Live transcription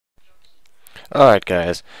Alright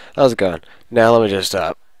guys, how's it going? Now let me just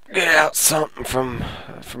get out something from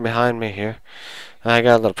behind me here. I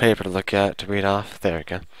got a little paper to look at to read off. There we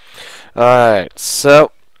go. Alright,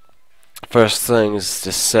 so first things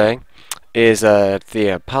to say is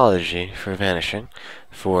the apology for vanishing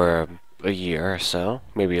for a year or so,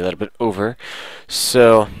 maybe a little bit over.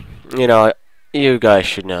 So, you know, you guys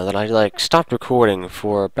should know that I stopped recording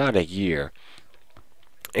for about a year.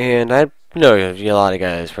 And I know a lot of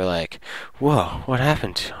guys were like, "Whoa, what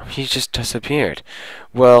happened to him? He just disappeared."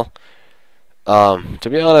 Well, to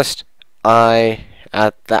be honest, I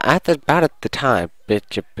about the time,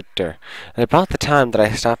 about the time that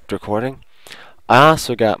I stopped recording, I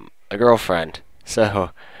also got a girlfriend.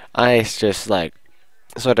 So I just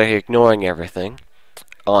sort of ignoring everything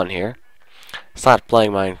on here. Stopped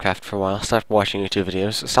playing Minecraft for a while. Stopped watching YouTube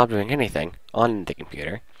videos. Stopped doing anything on the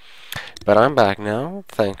computer. But I'm back now,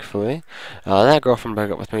 thankfully. That girlfriend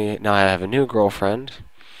broke up with me. Now I have a new girlfriend.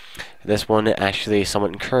 This one actually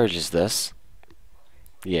somewhat encourages this.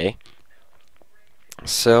 Yay.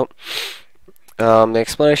 So, the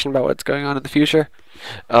explanation about what's going on in the future.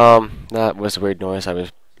 That was a weird noise. I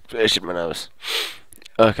was itching my nose.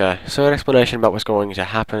 Okay, so an explanation about what's going to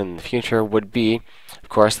happen in the future would be, of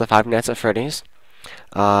course, the Five Nights at Freddy's.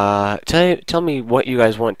 Tell me what you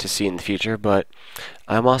guys want to see in the future, but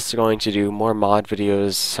I'm also going to do more mod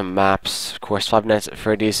videos, some maps. Of course, Five Nights at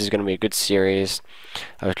Freddy's is going to be a good series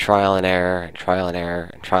of trial and error, and trial and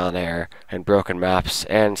error, and trial and error, and broken maps,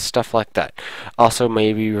 and stuff like that. Also,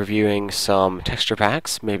 maybe reviewing some texture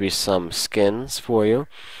packs, maybe some skins for you.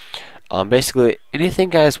 Basically, anything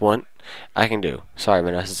guys want, I can do. Sorry,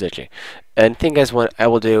 my nose is itchy. Anything guys want, I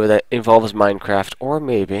will do that involves Minecraft, or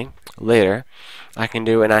maybe, later, I can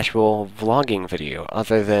do an actual vlogging video,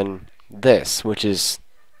 other than this, which is,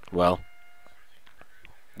 well,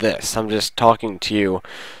 this. I'm just talking to you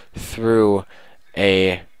through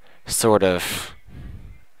a sort of,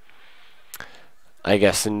 I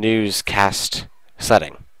guess, a newscast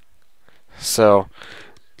setting. So,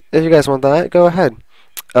 if you guys want that, go ahead.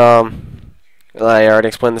 I already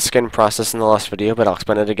explained the skin process in the last video, but I'll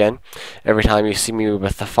explain it again. Every time you see me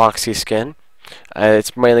with the Foxy skin,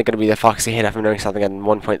 it's mainly going to be the Foxy head if I'm doing something in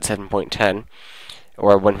 1.7.10,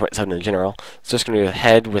 or 1.7 in general. It's just going to be the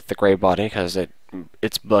head with the gray body, because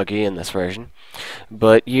it's buggy in this version.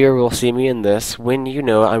 But you will see me in this when you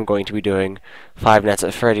know I'm going to be doing Five Nights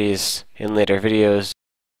at Freddy's in later videos.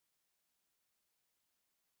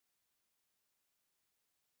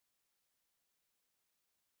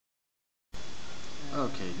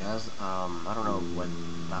 Okay, guys, I don't know what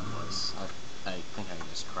that was. I think I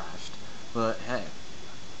just crashed. But hey,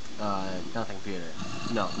 not the computer.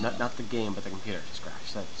 No, not the game, but the computer just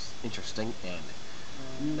crashed. That's interesting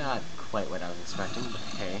and not quite what I was expecting, but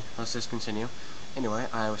hey, let's just continue. Anyway,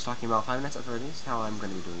 I was talking about Five Nights at Freddy's, how I'm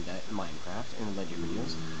going to be doing that in Minecraft in later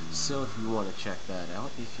videos. So if you want to check that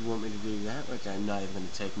out, if you want me to do that, which I'm not even going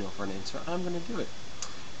to take no for an answer, I'm going to do it.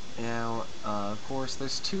 Now, of course,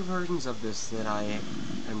 there's two versions of this that I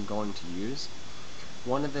am going to use.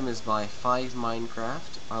 One of them is by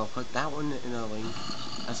 5Minecraft. I'll put that one in a link,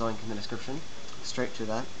 as a link in the description, straight to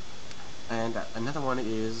that. And another one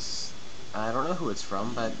is, I don't know who it's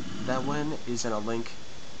from, but that one is in a link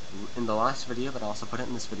in the last video, but I'll also put it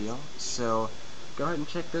in this video. So, go ahead and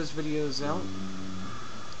check those videos out.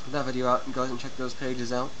 That video out, and go ahead and check those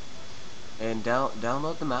pages out. And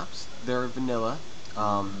download the maps. They're vanilla.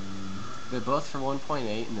 They're both for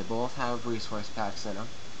 1.8, and they both have resource packs in them.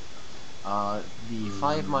 The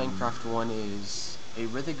 5Minecraft one is a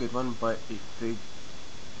really good one, but the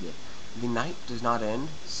night does not end,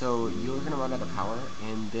 so you're gonna run out of power,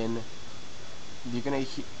 and then you're gonna.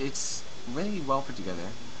 It's really well put together.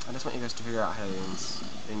 I just want you guys to figure out how it ends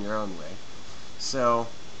in your own way. So,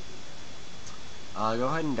 go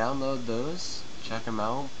ahead and download those, check them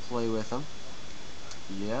out, play with them.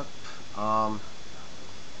 Yep.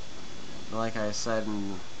 Like I said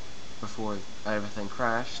before everything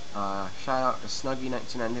crashed, shout out to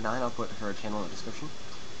Snuggy1999, I'll put her channel in the description.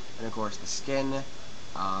 And of course the skin,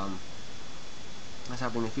 what's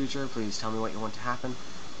happening in the future, please tell me what you want to happen.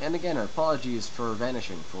 And again, apologies for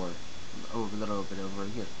vanishing for a little bit over a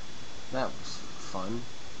year. That was fun.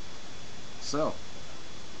 So,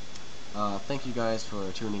 thank you guys for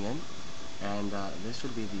tuning in, and this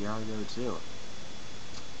would be the Argo 2.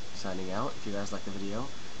 Signing out. If you guys like the video,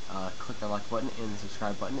 click the like button and the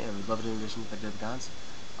subscribe button, and we'd love it in addition to the Dev Gods.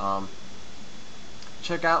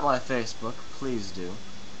 Check out my Facebook, please do.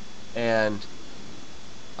 And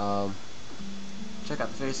check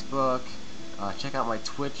out the Facebook, check out my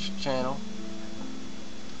Twitch channel.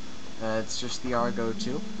 It's just the Argo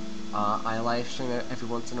 2. I live stream it every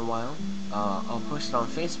once in a while. I'll post it on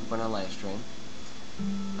Facebook when I live stream.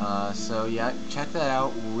 So yeah, check that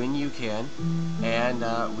out when you can, and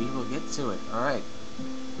we will get to it. Alright,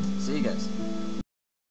 see you guys.